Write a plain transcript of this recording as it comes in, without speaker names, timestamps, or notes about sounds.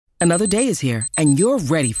Another day is here, and you're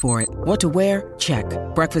ready for it. What to wear? Check.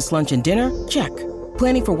 Breakfast, lunch, and dinner? Check.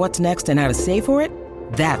 Planning for what's next and how to save for it?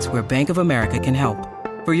 That's where Bank of America can help.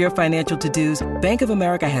 For your financial to-dos, Bank of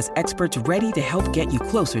America has experts ready to help get you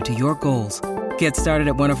closer to your goals. Get started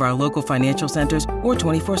at one of our local financial centers or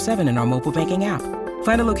 24/7 in our mobile banking app.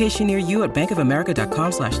 Find a location near you at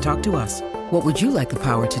bankofamerica.com/talktous. What would you like the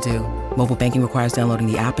power to do? Mobile banking requires downloading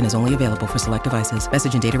the app and is only available for select devices.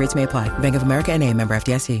 Message and data rates may apply. Bank of America N.A., member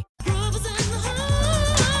FDIC.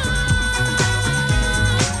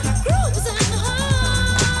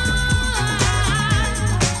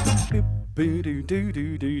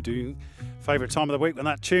 Favourite time of the week when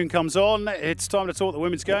that tune comes on. It's time to talk the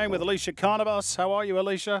women's game with Elissia Carnavas. How are you,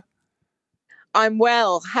 Elissia? I'm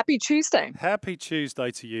well. Happy Tuesday. Happy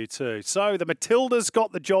Tuesday to you too. So the Matildas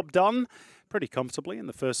got the job done pretty comfortably in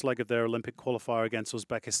the first leg of their Olympic qualifier against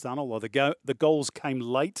Uzbekistan, although the goals came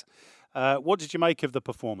late. What did you make of the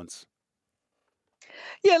performance?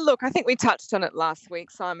 Yeah, look, I think we touched on it last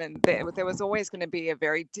week, Simon. There was always going to be a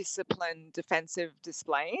very disciplined defensive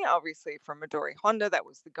display. Obviously, from Midori Honda, that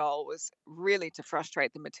was the goal, was really to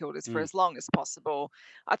frustrate the Matildas for as long as possible.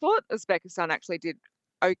 I thought Uzbekistan actually did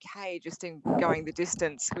okay just in going the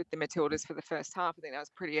distance with the Matildas for the first half. I think that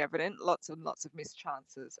was pretty evident. Lots and lots of missed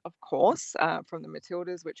chances, of course, from the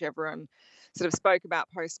Matildas, which everyone sort of spoke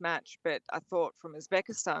about post-match. But I thought from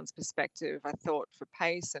Uzbekistan's perspective, I thought for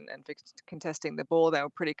pace and for contesting the ball, they were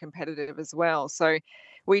pretty competitive as well. So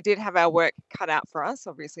we did have our work cut out for us,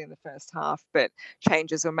 obviously, in the first half, but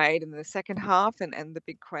changes were made in the second half. And the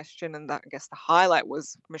big question, and I guess the highlight,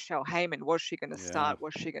 was Michelle Heyman. Was she going to start?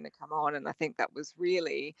 Was she going to come on? And I think that was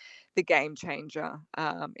really the game changer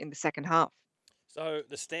in the second half. So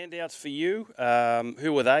the standouts for you,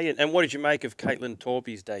 who were they? And what did you make of Caitlin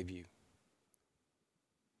Torpey's debut?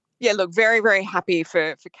 Yeah, look, very, very happy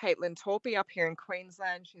for Caitlin Torpey up here in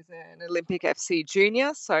Queensland. She's an Olympic FC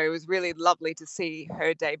junior, so it was really lovely to see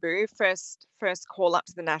her debut. First call up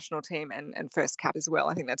to the national team and first cap as well.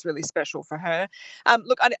 I think that's really special for her.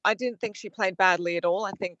 Look, I didn't think she played badly at all.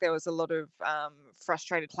 I think there was a lot of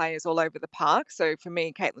frustrated players all over the park. So for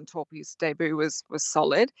me, Caitlin Torpey's debut was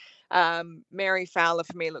solid. Mary Fowler,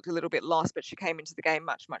 for me, looked a little bit lost, but she came into the game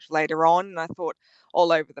much, much later on. And I thought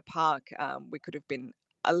all over the park, we could have been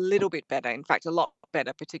a little bit better, in fact, a lot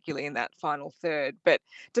better, particularly in that final third. But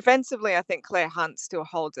defensively, I think Claire Hunt still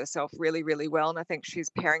holds herself really, really well. And I think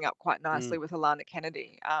she's pairing up quite nicely with Alana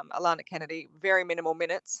Kennedy. Alana Kennedy, very minimal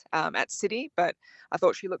minutes at City, but I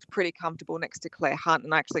thought she looked pretty comfortable next to Claire Hunt,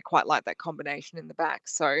 and I actually quite like that combination in the back.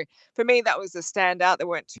 So for me, that was a standout. They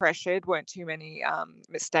weren't pressured, weren't too many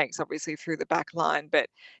mistakes, obviously, through the back line. But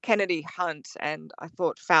Kennedy, Hunt, and I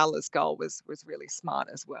thought Fowler's goal was really smart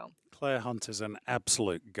as well. Claire Hunt is an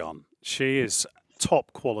absolute gun. She is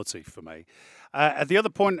top quality for me. At the other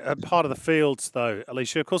part of the field, though,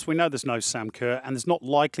 Elissia, of course, we know there's no Sam Kerr, and there's not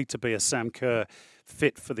likely to be a Sam Kerr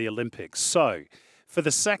fit for the Olympics. So, for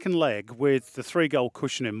the second leg, with the 3-goal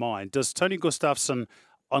cushion in mind, does Tony Gustafsson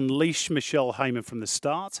unleash Michelle Heyman from the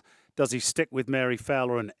start? Does he stick with Mary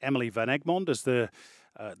Fowler and Emily Van Egmond as the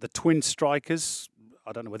twin strikers?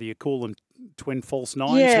 I don't know whether you call them twin false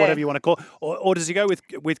nines, whatever you want to call it. Or does he go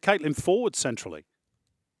with Caitlin forward centrally?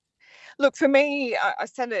 Look, for me, I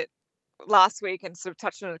said it last week and sort of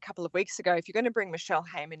touched on it a couple of weeks ago. If you're going to bring Michelle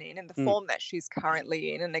Heyman in the form that she's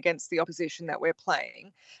currently in and against the opposition that we're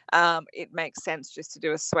playing, it makes sense just to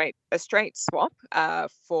do a straight swap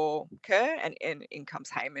for Kerr and in comes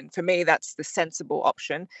Heyman. For me, that's the sensible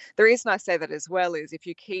option. The reason I say that as well is if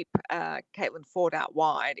you keep Caitlin Ford out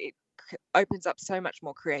wide, it opens up so much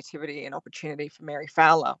more creativity and opportunity for Mary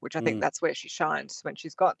Fowler, which I think that's where she shines, when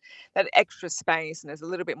she's got that extra space and there's a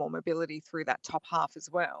little bit more mobility through that top half as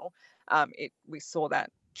well. We saw that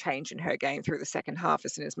change in her game through the second half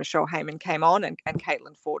as soon as Michelle Heyman came on and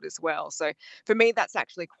Caitlin Ford as well. So for me, that's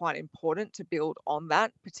actually quite important to build on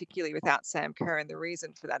that, particularly without Sam Kerr. And the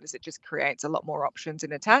reason for that is it just creates a lot more options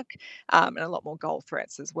in attack and a lot more goal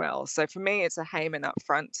threats as well. So for me, it's a Heyman up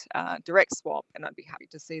front, direct swap, and I'd be happy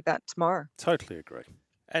to see that tomorrow. Totally agree.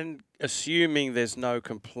 And assuming there's no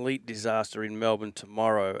complete disaster in Melbourne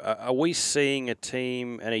tomorrow, are we seeing a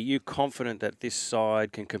team, and are you confident that this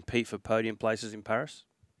side can compete for podium places in Paris?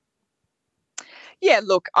 Yeah,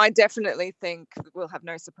 look, I definitely think we'll have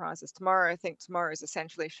no surprises tomorrow. I think tomorrow is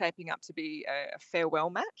essentially shaping up to be a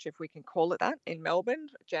farewell match, if we can call it that, in Melbourne,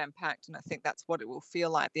 jam-packed, and I think that's what it will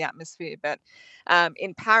feel like, the atmosphere. But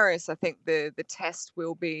in Paris, I think the test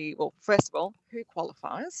will be, well, first of all, who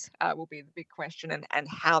qualifies will be the big question, and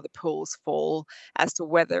how the pools fall as to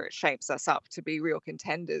whether it shapes us up to be real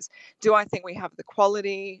contenders. Do I think we have the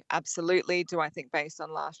quality? Absolutely. Do I think based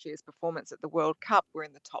on last year's performance at the World Cup, we're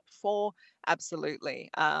in the top 4? Absolutely.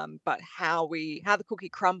 But how the cookie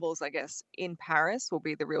crumbles, I guess, in Paris will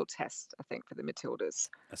be the real test, I think, for the Matildas.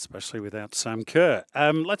 Especially without Sam Kerr.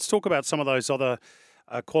 Let's talk about some of those other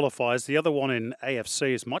qualifiers. The other one in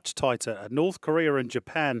AFC is much tighter. North Korea and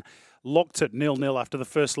Japan locked at 0-0 after the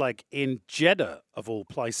first leg in Jeddah, of all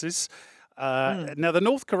places. Now, the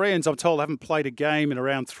North Koreans, I'm told, haven't played a game in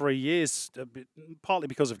around 3 years, partly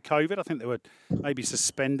because of COVID. I think they were maybe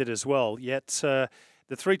suspended as well. Yet the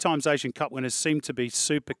 3 times Asian Cup winners seem to be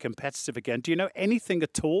super competitive again. Do you know anything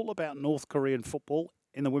at all about North Korean football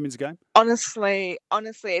in the women's game? Honestly,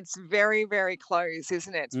 it's very, very close,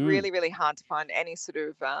 isn't it? It's really, really hard to find any sort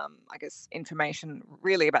of, I guess, information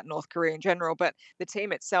really about North Korea in general. But the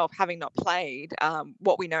team itself, having not played,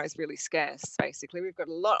 what we know is really scarce, basically. We've got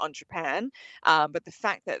a lot on Japan, but the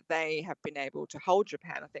fact that they have been able to hold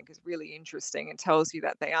Japan, I think, is really interesting and tells you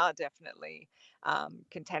that they are definitely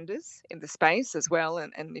contenders in the space as well.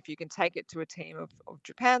 And if you can take it to a team of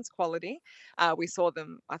Japan's quality, we saw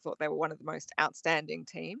them, I thought they were one of the most outstanding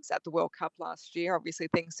teams at the World Cup last year. Obviously,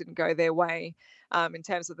 things didn't go their way in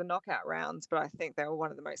terms of the knockout rounds, but I think they were one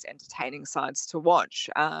of the most entertaining sides to watch.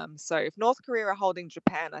 So if North Korea are holding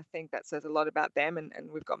Japan, I think that says a lot about them, and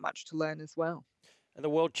we've got much to learn as well. And the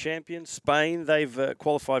world champions, Spain, they've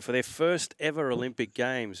qualified for their first ever Olympic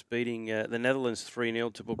Games, beating the Netherlands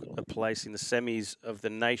 3-0 to book a place in the semis of the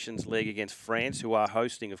Nations League against France, who are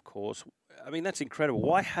hosting, of course. I mean, that's incredible.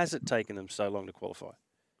 Why has it taken them so long to qualify?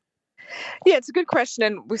 Yeah, it's a good question.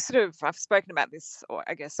 And I've spoken about this, or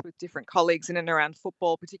I guess, with different colleagues in and around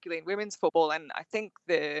football, particularly in women's football. And I think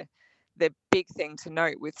the big thing to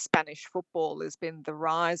note with Spanish football has been the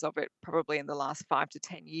rise of it probably in the last 5 to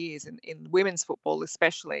 10 years, and in women's football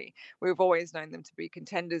especially. We've always known them to be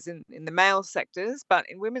contenders in the male sectors, but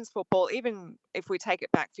in women's football, even if we take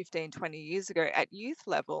it back 15, 20 years ago, at youth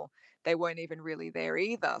level, they weren't even really there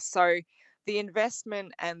either. So the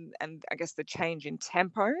investment and I guess the change in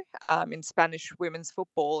tempo in Spanish women's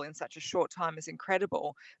football in such a short time is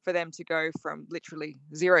incredible, for them to go from literally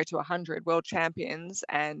 0 to 100 world champions,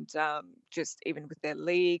 and just even with their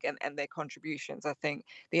league and their contributions, I think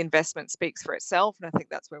the investment speaks for itself, and I think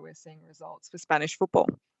that's where we're seeing results for Spanish football.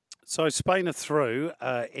 So Spain are through.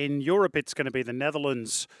 In Europe, it's going to be the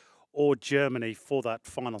Netherlands or Germany for that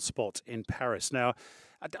final spot in Paris. Now,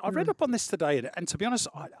 I read up on this today, and to be honest,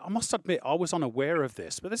 I must admit I was unaware of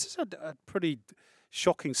this, but this is a pretty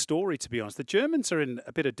shocking story, to be honest. The Germans are in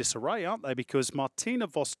a bit of disarray, aren't they? Because Martina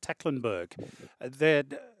Voss-Tecklenburg, their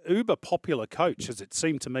uber popular coach, as it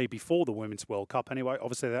seemed to me before the Women's World Cup anyway,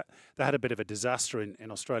 obviously they had a bit of a disaster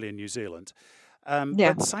in Australia and New Zealand.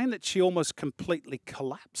 But saying that she almost completely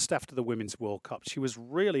collapsed after the Women's World Cup. She was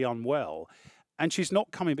really unwell. And she's not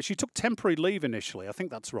coming, but she took temporary leave initially. I think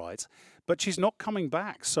that's right. But she's not coming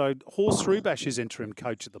back. So Horst Rubesch is interim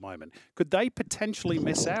coach at the moment. Could they potentially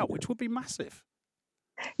miss out, which would be massive?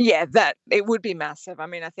 Yeah, that it would be massive. I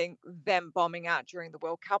mean, I think them bombing out during the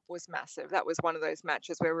World Cup was massive. That was one of those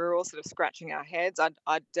matches where we were all sort of scratching our heads.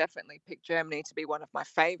 I'd definitely pick Germany to be one of my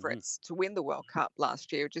favourites to win the World Cup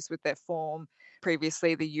last year, just with their form.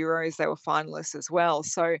 Previously, the Euros, they were finalists as well.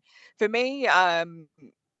 So for me,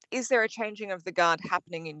 is there a changing of the guard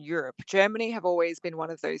happening in Europe? Germany have always been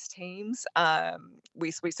one of those teams.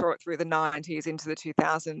 We saw it through the 90s into the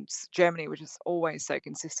 2000s. Germany was just always so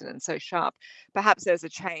consistent and so sharp. Perhaps there's a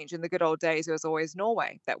change. In the good old days, it was always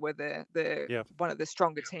Norway that were the one of the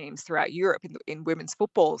stronger teams throughout Europe in women's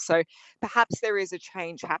football. So perhaps there is a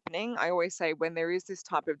change happening. I always say when there is this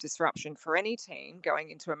type of disruption for any team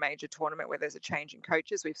going into a major tournament where there's a change in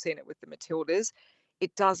coaches, we've seen it with the Matildas,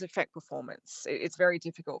 it does affect performance. It's very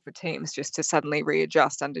difficult for teams just to suddenly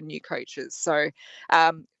readjust under new coaches. So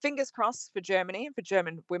fingers crossed for Germany and for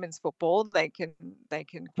German women's football. They can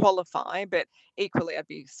qualify, but equally I'd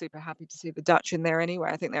be super happy to see the Dutch in there anyway.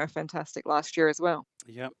 I think they were fantastic last year as well.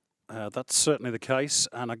 Yeah, that's certainly the case.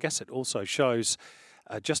 And I guess it also shows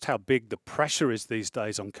just how big the pressure is these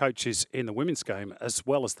days on coaches in the women's game as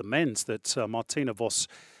well as the men's, that Martina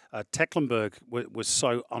Voss-Tecklenburg was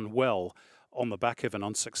so unwell on the back of an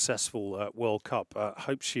unsuccessful World Cup.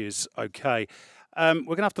 Hope she is okay. We're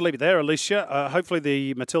going to have to leave it there, Elissia. Hopefully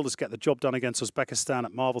the Matildas get the job done against Uzbekistan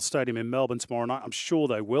at Marvel Stadium in Melbourne tomorrow night. I'm sure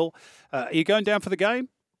they will. Are you going down for the game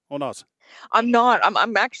or not? I'm not.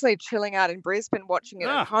 I'm actually chilling out in Brisbane watching it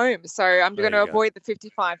at home. So I'm going to avoid the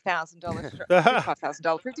 $55,000,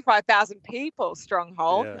 $55,000 people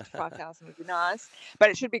stronghold. Yeah. 55,000 would be nice, but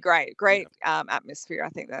it should be great. Great atmosphere. I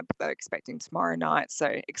think they're expecting tomorrow night.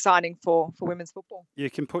 So exciting for women's football. You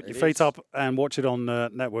can put your feet up and watch it on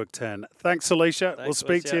Network 10. Thanks, Elissia. We'll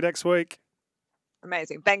speak to you next week.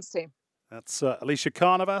 Amazing. Thanks, team. That's Elissia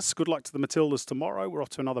Carnavas. Good luck to the Matildas tomorrow. We're off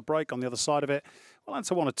to another break. On the other side of it, we'll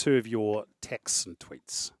answer one or two of your texts and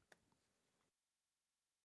tweets.